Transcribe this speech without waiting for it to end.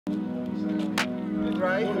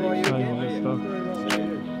Ray, how are you again?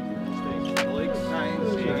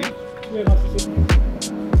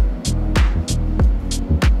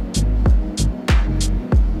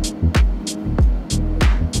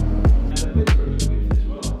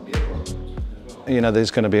 You know, there's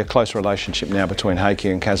going to be a close relationship now between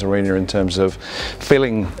Hakea and Casuarina in terms of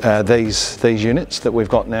filling these units that we've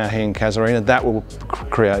got now here in Casuarina. That will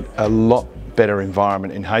create a lot better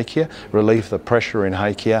environment in Hakea, relieve the pressure in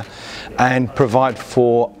Hakea, and provide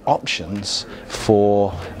for options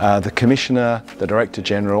for the Commissioner, the Director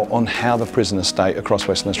General, on how the prison estate across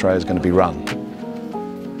Western Australia is going to be run.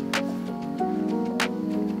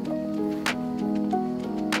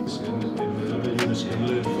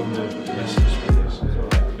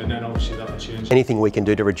 Anything we can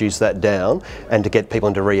do to reduce that down and to get people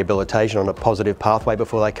into rehabilitation on a positive pathway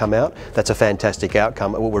before they come out, that's a fantastic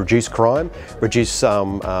outcome. It will reduce crime, reduce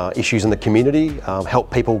issues in the community, help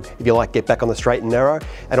people, if you like, get back on the straight and narrow,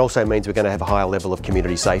 and also means we're going to have a higher level of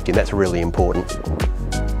community safety, and that's really important.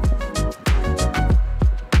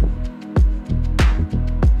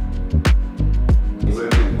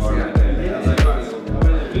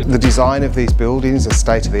 The design of these buildings is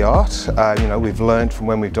state of the art. You know, we've learned from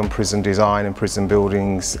when we've done prison design and prison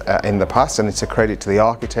buildings in the past, and it's a credit to the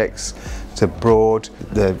architects, to Broad,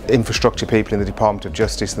 the infrastructure people in the Department of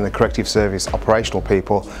Justice and the Corrective Service operational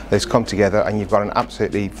people. They've come together and you've got an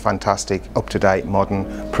absolutely fantastic, up-to-date,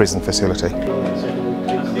 modern prison facility.